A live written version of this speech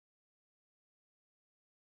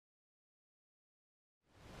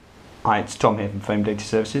Hi, it's Tom here from Foam Data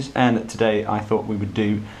Services, and today I thought we would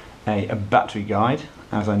do a battery guide,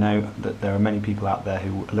 as I know that there are many people out there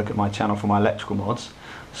who look at my channel for my electrical mods,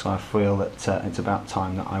 so I feel that it's about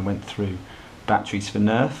time that I went through batteries for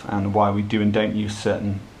Nerf and why we do and don't use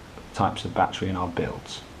certain types of battery in our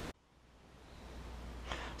builds.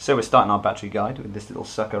 So we're starting our battery guide with this little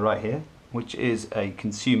sucker right here, which is a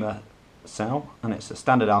consumer cell, and it's a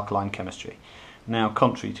standard alkaline chemistry. Now,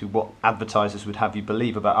 contrary to what advertisers would have you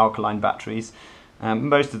believe about alkaline batteries,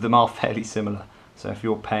 most of them are fairly similar. So if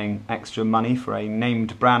you're paying extra money for a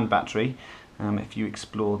named brand battery, if you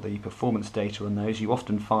explore the performance data on those, you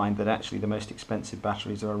often find that actually the most expensive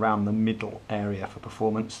batteries are around the middle area for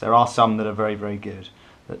performance. There are some that are very, very good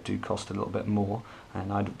that do cost a little bit more,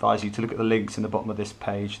 and I'd advise you to look at the links in the bottom of this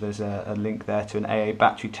page. There's a link there to an AA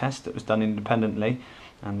battery test that was done independently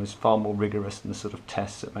and was far more rigorous than the sort of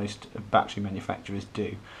tests that most battery manufacturers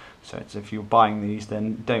do. So if you're buying these,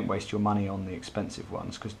 then don't waste your money on the expensive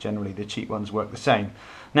ones, because generally the cheap ones work the same.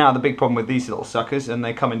 Now, the big problem with these little suckers, and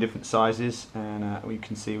they come in different sizes, and we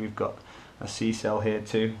can see we've got a C cell here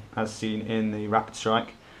too, as seen in the Rapid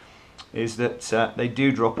Strike, is that they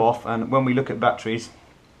do drop off. And when we look at batteries,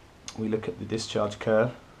 we look at the discharge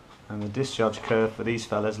curve, and the discharge curve for these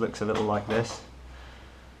fellas looks a little like this.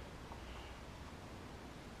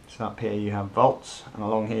 So up here you have volts, and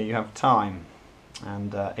along here you have time.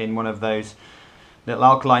 And in one of those little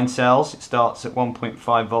alkaline cells, it starts at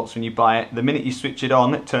 1.5 volts when you buy it. The minute you switch it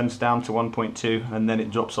on, it turns down to 1.2, and then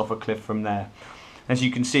it drops off a cliff from there. As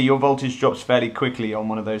you can see, your voltage drops fairly quickly on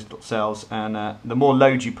one of those cells, and the more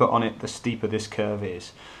load you put on it, the steeper this curve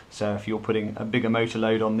is. So if you're putting a bigger motor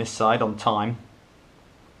load on this side on time,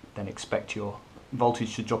 then expect your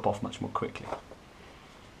voltage to drop off much more quickly.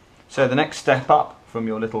 So the next step up from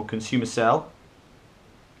your little consumer cell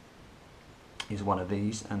is one of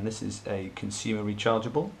these, and this is a consumer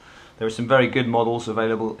rechargeable. There are some very good models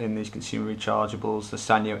available in these consumer rechargeables. The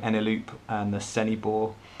Sanyo Eneloop and the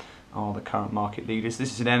Senibor are the current market leaders.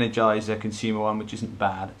 This is an Energizer consumer one, which isn't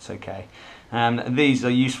bad, it's okay. And these are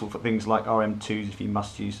useful for things like RM2s if you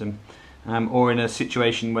must use them, or in a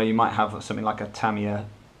situation where you might have something like a Tamiya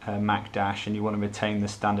Mac Dash and you want to retain the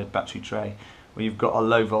standard battery tray, where you've got a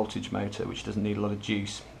low voltage motor which doesn't need a lot of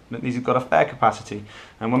juice. But these have got a fair capacity,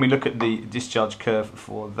 and when we look at the discharge curve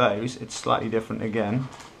for those, it's slightly different again.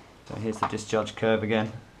 So here's the discharge curve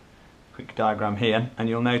again, quick diagram here, and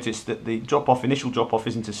you'll notice that the initial drop off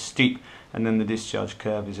isn't as steep, and then the discharge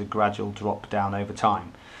curve is a gradual drop down over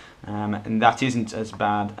time. And that isn't as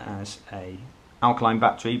bad as a alkaline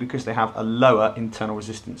battery because they have a lower internal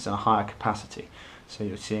resistance and a higher capacity. So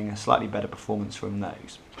you're seeing a slightly better performance from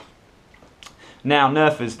those. Now,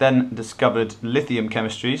 Nerf has then discovered lithium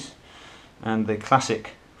chemistries and the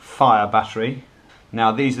classic fire battery.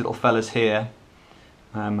 Now, these little fellas here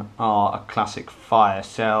are a classic fire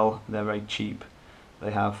cell. They're very cheap. They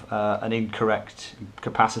have an incorrect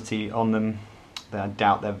capacity on them. I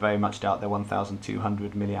very much doubt they're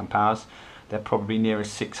 1,200 milliamp hours. They're probably nearer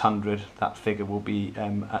 600. That figure will be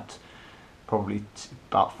at probably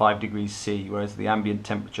about 5 degrees C, whereas the ambient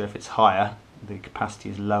temperature, if it's higher, the capacity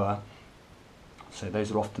is lower. So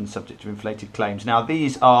those are often subject to inflated claims. Now,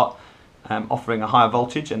 these are offering a higher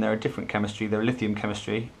voltage, and they're a different chemistry. They're a lithium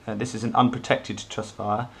chemistry. This is an unprotected truss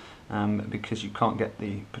fire because you can't get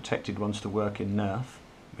the protected ones to work in Nerf,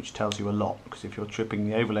 which tells you a lot, because if you're tripping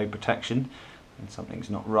the overload protection, then something's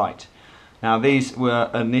not right. Now, these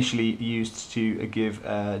were initially used to give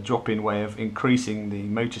a drop-in way of increasing the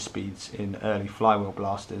motor speeds in early flywheel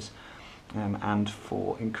blasters, and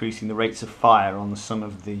for increasing the rates of fire on some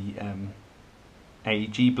of the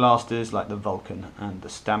AEG blasters like the Vulcan and the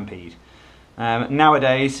Stampede.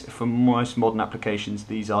 Nowadays, for most modern applications,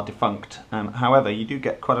 these are defunct. However, you do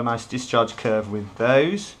get quite a nice discharge curve with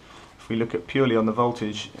those. If we look at purely on the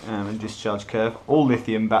voltage and discharge curve, all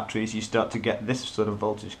lithium batteries, you start to get this sort of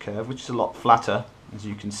voltage curve, which is a lot flatter, as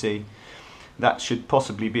you can see. That should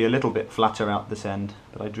possibly be a little bit flatter out this end,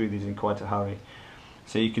 but I drew these in quite a hurry.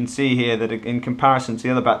 So you can see here that in comparison to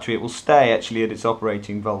the other battery, it will stay actually at its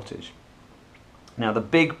operating voltage. Now, the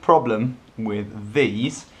big problem with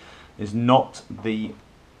these is not the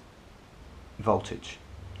voltage.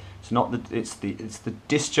 It's the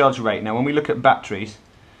discharge rate. Now, when we look at batteries,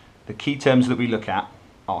 the key terms that we look at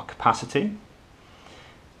are capacity,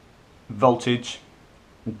 voltage,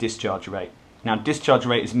 and discharge rate. Now, discharge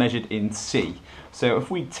rate is measured in C. So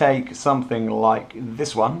if we take something like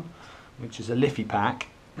this one, which is a Liffey pack,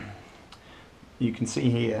 you can see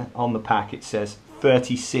here on the pack it says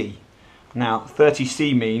 30C. Now,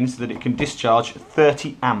 30C means that it can discharge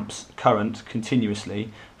 30 amps current continuously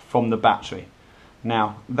from the battery.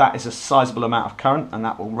 Now that is a sizable amount of current, and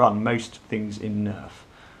that will run most things in Nerf.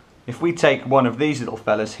 If we take one of these little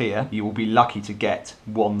fellas here, you will be lucky to get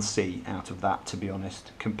 1C out of that, to be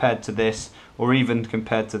honest, compared to this, or even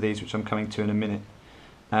compared to these, which I'm coming to in a minute.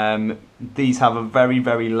 These have a very,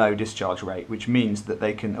 very low discharge rate, which means that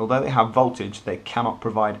they can, although they have voltage, they cannot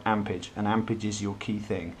provide ampage, and ampage is your key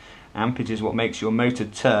thing. Ampage is what makes your motor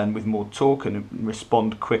turn with more torque and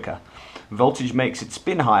respond quicker. Voltage makes it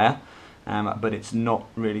spin higher, but it's not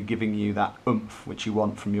really giving you that oomph which you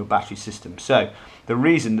want from your battery system. So the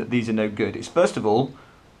reason that these are no good is, first of all,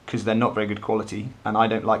 because they're not very good quality, and I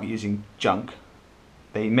don't like using junk.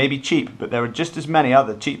 They may be cheap, but there are just as many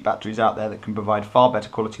other cheap batteries out there that can provide far better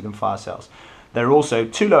quality than fire cells. They're also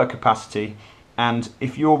too low a capacity, and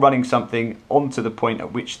if you're running something onto the point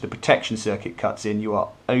at which the protection circuit cuts in, you are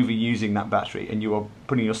overusing that battery and you are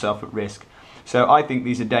putting yourself at risk. So I think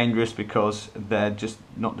these are dangerous because they're just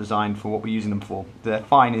not designed for what we're using them for. They're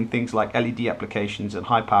fine in things like LED applications and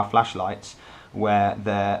high power flashlights, where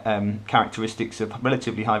their characteristics of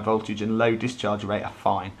relatively high voltage and low discharge rate are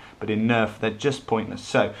fine, but in Nerf they're just pointless.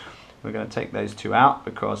 So we're going to take those two out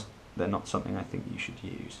because they're not something I think you should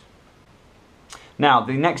use. Now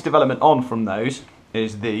the next development on from those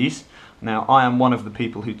is these. Now I am one of the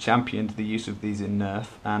people who championed the use of these in Nerf,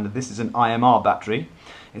 and this is an IMR battery.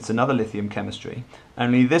 It's another lithium chemistry,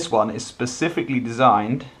 only this one is specifically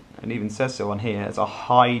designed, and even says so on here, as a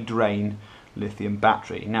high drain lithium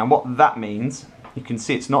battery. Now what that means, you can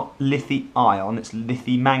see it's not lithium-ion, it's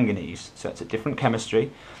lithium-manganese, so it's a different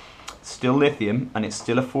chemistry. It's still lithium, and it's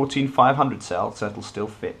still a 14500 cell, so it'll still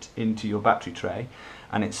fit into your battery tray,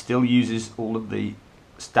 and it still uses all of the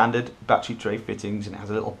standard battery tray fittings, and it has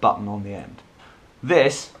a little button on the end.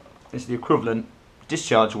 This is the equivalent,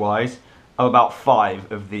 discharge-wise, of about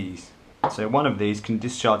 5 of these. So one of these can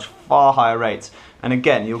discharge far higher rates, and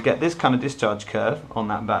again you'll get this kind of discharge curve on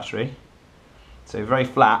that battery. So very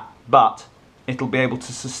flat, but it'll be able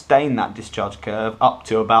to sustain that discharge curve up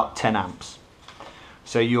to about 10 amps.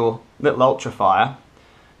 So your little ultrafire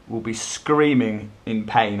will be screaming in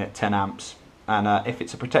pain at 10 amps. And if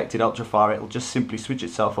it's a protected ultrafire, it'll just simply switch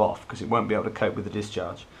itself off because it won't be able to cope with the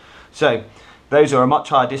discharge. So those are a much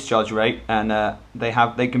higher discharge rate, and they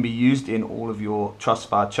can be used in all of your truss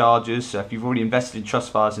fire chargers. So if you've already invested in truss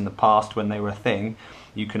fires in the past when they were a thing,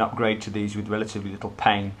 you can upgrade to these with relatively little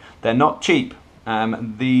pain. They're not cheap.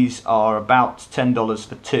 These are about $10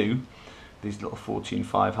 for two, these little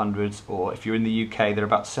 14500s, or if you're in the UK they're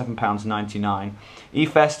about £7.99.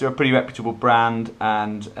 eFest are a pretty reputable brand,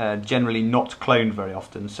 and generally not cloned very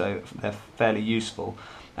often, so they're fairly useful.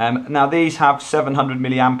 Now these have 700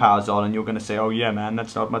 milliamp hours on, and you're going to say, oh yeah man,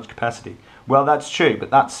 that's not much capacity. Well, that's true, but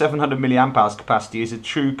that 700 milliamp hours capacity is a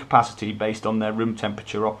true capacity based on their room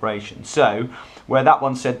temperature operation. So where that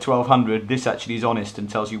one said 1200, this actually is honest and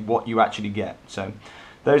tells you what you actually get. So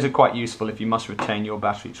those are quite useful if you must retain your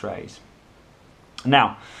battery trays.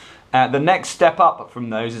 Now the next step up from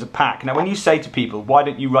those is a pack. Now when you say to people, why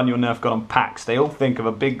don't you run your Nerf gun on packs, they all think of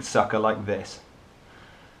a big sucker like this.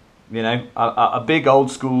 You know, a big old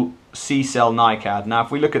school C-cell NiCad. Now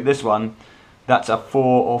if we look at this one, that's a 4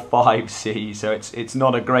 or 5C, so it's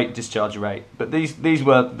not a great discharge rate. But these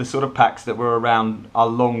were the sort of packs that were around a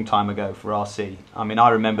long time ago for RC. I mean,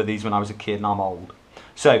 I remember these when I was a kid, and I'm old.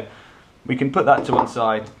 So we can put that to one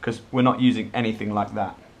side because we're not using anything like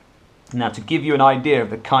that. Now to give you an idea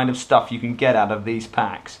of the kind of stuff you can get out of these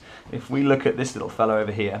packs, if we look at this little fellow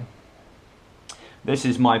over here, this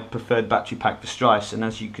is my preferred battery pack for Strife, and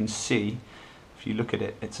as you can see, if you look at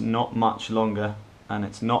it, it's not much longer and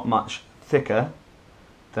it's not much thicker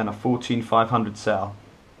than a 14500 cell.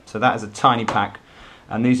 So that is a tiny pack,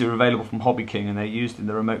 and these are available from Hobby King, and they're used in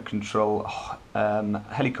the remote control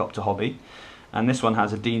helicopter hobby. And this one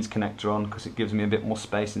has a Dean's connector on because it gives me a bit more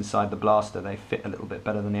space inside the blaster. They fit a little bit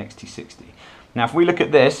better than the XT60. Now if we look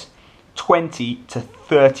at this, 20 to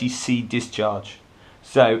 30C discharge.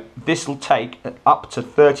 So this will take up to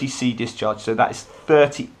 30C discharge, so that is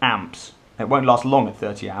 30 amps. It won't last long at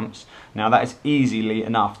 30 amps. Now that is easily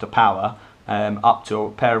enough to power up to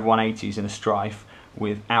a pair of 180s in a Strife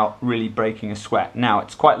without really breaking a sweat. Now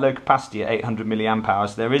it's quite low capacity at 800 milliamp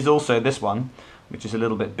hours. There is also this one, which is a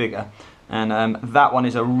little bit bigger, and that one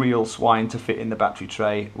is a real swine to fit in the battery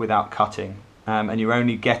tray without cutting. And you're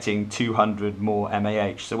only getting 200 more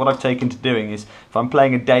mAh. So what I've taken to doing is, if I'm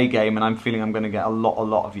playing a day game and I'm feeling I'm going to get a lot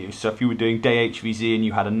of use, so if you were doing day HVZ and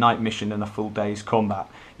you had a night mission and a full day's combat,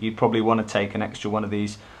 you'd probably want to take an extra one of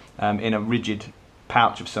these in a rigid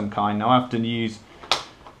pouch of some kind. Now I often use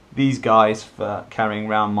these guys for carrying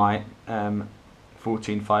around my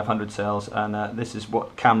 14500 cells, and this is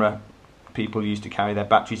what camera people use to carry their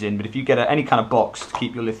batteries in. But if you get any kind of box to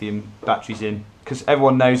keep your lithium batteries in, because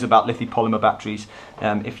everyone knows about lithium polymer batteries,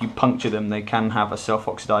 if you puncture them they can have a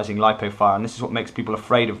self-oxidizing lipo fire, and this is what makes people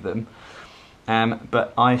afraid of them.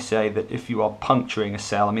 But I say that if you are puncturing a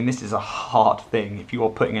cell, I mean this is a hard thing, if you are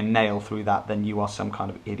putting a nail through that, then you are some kind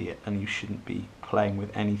of idiot and you shouldn't be playing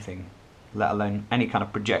with anything, let alone any kind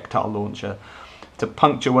of projectile launcher. To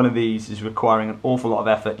puncture one of these is requiring an awful lot of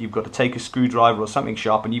effort. You've got to take a screwdriver or something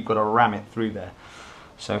sharp and you've got to ram it through there.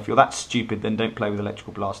 So if you're that stupid, then don't play with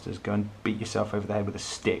electrical blasters. Go and beat yourself over the head with a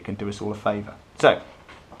stick and do us all a favour. So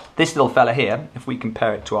this little fella here, if we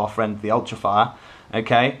compare it to our friend the Ultrafire,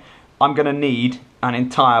 okay, I'm going to need an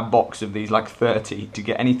entire box of these, like 30, to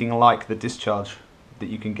get anything like the discharge that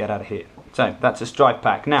you can get out of here. So that's a strife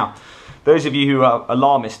pack. Now, those of you who are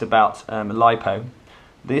alarmist about LiPo,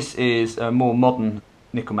 this is a more modern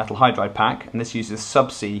nickel metal hydride pack, and this uses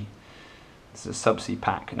subsea. This is a subsea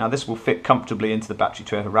pack. Now this will fit comfortably into the battery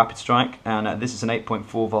tray of a Rapid Strike, and this is an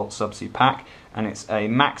 8.4 volt subsea pack, and it's a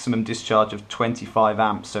maximum discharge of 25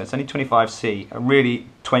 amps, so it's only 25C. Really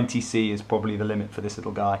 20C is probably the limit for this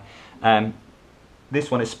little guy.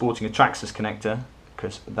 This one is sporting a Traxxas connector,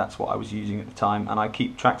 because that's what I was using at the time, and I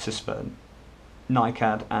keep Traxxas for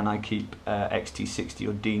NiCad and I keep XT60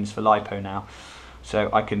 or Deans for LiPo now, so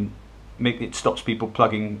I can make it stops people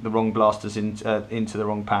plugging the wrong blasters into the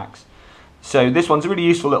wrong packs. So this one's a really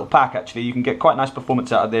useful little pack actually. You can get quite nice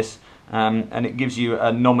performance out of this, and it gives you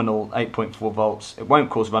a nominal 8.4 volts. It won't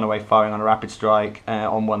cause runaway firing on a Rapid Strike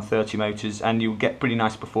on 130 motors, and you'll get pretty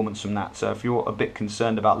nice performance from that. So if you're a bit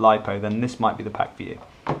concerned about LiPo, then this might be the pack for you.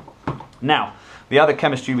 Now, the other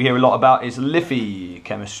chemistry we hear a lot about is Liffey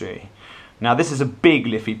chemistry. Now this is a big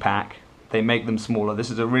Liffey pack. They make them smaller. This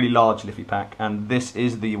is a really large Liffey pack, and this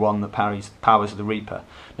is the one that powers the Reaper.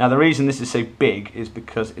 Now the reason this is so big is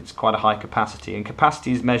because it's quite a high capacity, and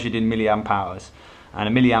capacity is measured in milliamp hours, and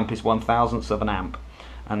a milliamp is 1/1000th of an amp,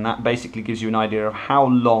 and that basically gives you an idea of how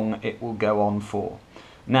long it will go on for.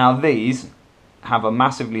 Now these have a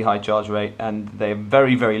massively high charge rate, and they have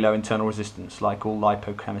very, very low internal resistance, like all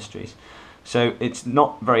LiPo chemistries. So it's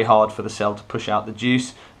not very hard for the cell to push out the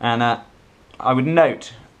juice, and I would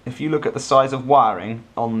note, if you look at the size of wiring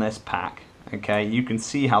on this pack, okay, you can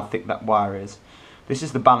see how thick that wire is. This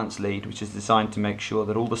is the balance lead, which is designed to make sure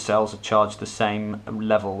that all the cells are charged the same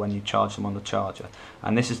level when you charge them on the charger.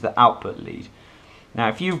 And this is the output lead. Now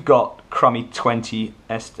if you've got crummy 20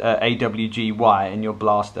 AWG wire in your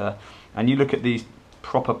blaster, and you look at these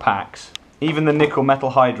proper packs, even the nickel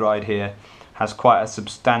metal hydride here has quite a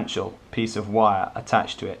substantial piece of wire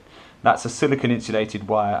attached to it. That's a silicon insulated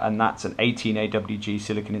wire, and that's an 18 AWG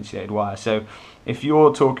silicon insulated wire. So if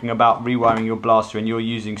you're talking about rewiring your blaster and you're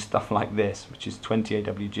using stuff like this, which is 20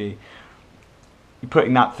 AWG, you're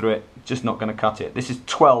putting that through it, just not going to cut it. This is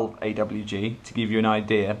 12 AWG to give you an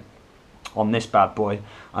idea on this bad boy,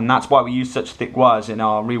 and that's why we use such thick wires in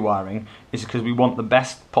our rewiring, is because we want the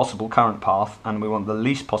best possible current path and we want the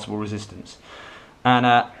least possible resistance.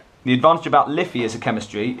 And the advantage about Liffey as a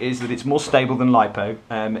chemistry is that it's more stable than LiPo.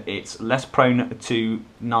 It's less prone to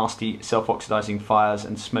nasty self-oxidizing fires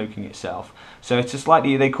and smoking itself. So it's a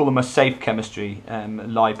slightly, they call them a safe chemistry,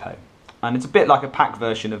 LiPo. And it's a bit like a pack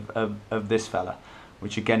version of this fella,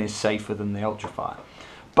 which again is safer than the Ultrafire.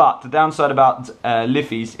 But the downside about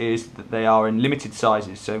Liffeys is that they are in limited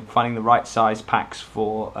sizes, so finding the right size packs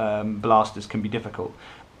for blasters can be difficult.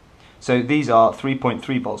 So these are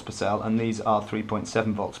 3.3 volts per cell, and these are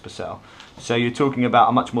 3.7 volts per cell. So you're talking about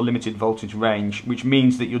a much more limited voltage range, which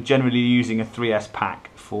means that you're generally using a 3S pack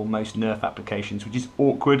for most Nerf applications, which is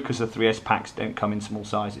awkward because the 3S packs don't come in small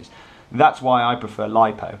sizes. That's why I prefer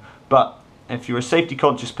LiPo. But if you're a safety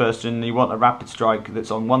conscious person and you want a Rapid Strike that's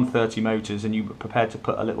on 130 motors and you're prepared to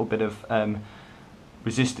put a little bit of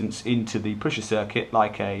resistance into the pusher circuit,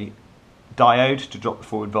 like a diode to drop the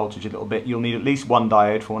forward voltage a little bit, you'll need at least one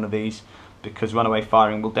diode for one of these, because runaway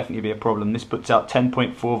firing will definitely be a problem. This puts out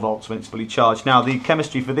 10.4 volts when it's fully charged. Now the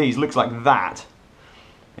chemistry for these looks like that.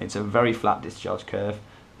 It's a very flat discharge curve,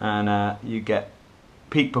 and you get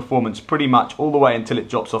peak performance pretty much all the way until it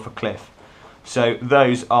drops off a cliff. So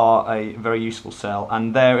those are a very useful cell,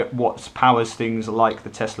 and they're what powers things like the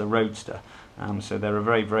Tesla Roadster. So they're a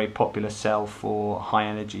very, very popular cell for high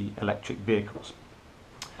energy electric vehicles.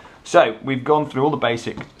 So we've gone through all the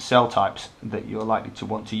basic cell types that you're likely to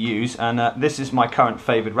want to use, and this is my current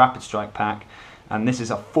favoured Rapid Strike pack, and this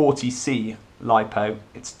is a 40C LiPo.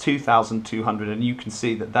 It's 2,200, and you can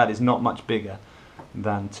see that that is not much bigger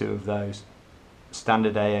than two of those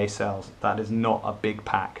standard AA cells. That is not a big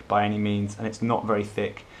pack by any means, and it's not very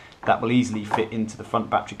thick. That will easily fit into the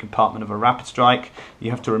front battery compartment of a Rapid Strike.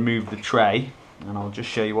 You have to remove the tray, and I'll just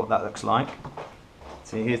show you what that looks like.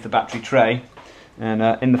 So here's the battery tray, and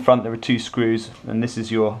in the front there are 2 screws, and this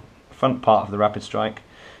is your front part of the Rapid Strike,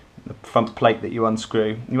 the front plate that you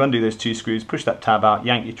unscrew. You undo those 2 screws, push that tab out,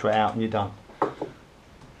 yank your tray out, and you're done.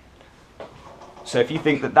 So if you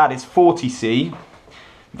think that that is 40C,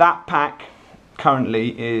 that pack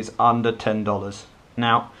currently is under $10.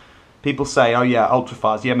 Now, people say, oh yeah,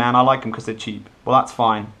 ultrafires, yeah man, I like them because they're cheap. Well, that's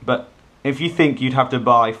fine, but if you think you'd have to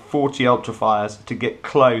buy 40 ultrafires to get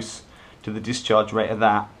close to the discharge rate of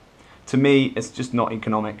that, to me, it's just not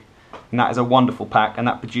economic. And that is a wonderful pack, and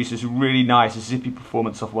that produces really nice zippy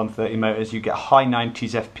performance off 130 motors. You get high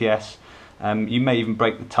 90s FPS. You may even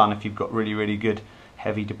break the ton if you've got really, really good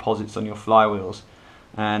heavy deposits on your flywheels.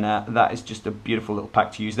 And that is just a beautiful little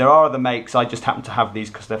pack to use. There are other makes, I just happen to have these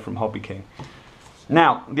because they're from Hobby King.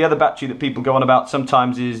 Now, the other battery that people go on about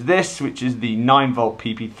sometimes is this, which is the 9V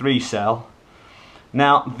PP3 cell.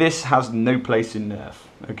 Now, this has no place in Nerf,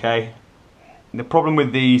 okay? The problem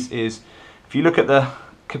with these is, if you look at the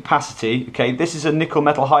capacity, okay, this is a nickel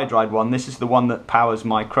metal hydride one, this is the one that powers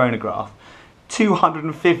my chronograph.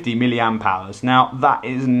 250 milliamp hours. Now, that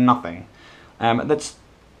is nothing. Let's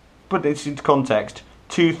put this into context.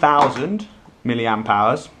 2000 milliamp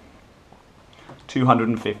hours,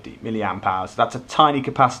 250 milliamp hours. That's a tiny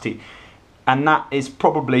capacity, and that is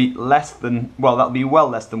probably less than, well, that'll be well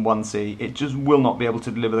less than 1C. It just will not be able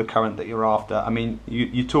to deliver the current that you're after. I mean,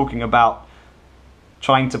 you're talking about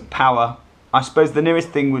trying to power, I suppose the nearest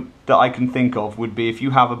thing that I can think of would be if you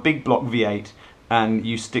have a big block V8 and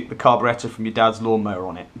you stick the carburettor from your dad's lawnmower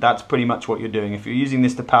on it. That's pretty much what you're doing. If you're using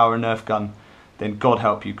this to power a Nerf gun, then God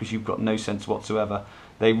help you, because you've got no sense whatsoever.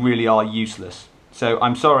 They really are useless. So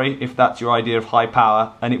I'm sorry if that's your idea of high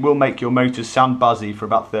power, and it will make your motors sound buzzy for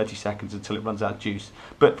about 30 seconds until it runs out of juice.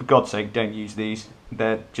 But for God's sake, don't use these.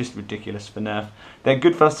 They're just ridiculous for Nerf. They're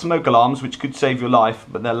good for smoke alarms, which could save your life,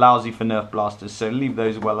 but they're lousy for Nerf blasters, so leave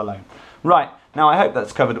those well alone. Right, now I hope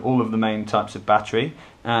that's covered all of the main types of battery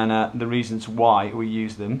and the reasons why we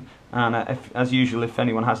use them. And as usual, if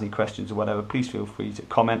anyone has any questions or whatever, please feel free to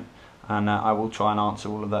comment, and I will try and answer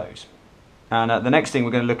all of those. And the next thing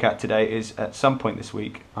we're going to look at today is, at some point this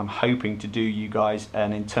week, I'm hoping to do you guys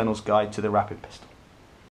an internals guide to the Rapid pistol.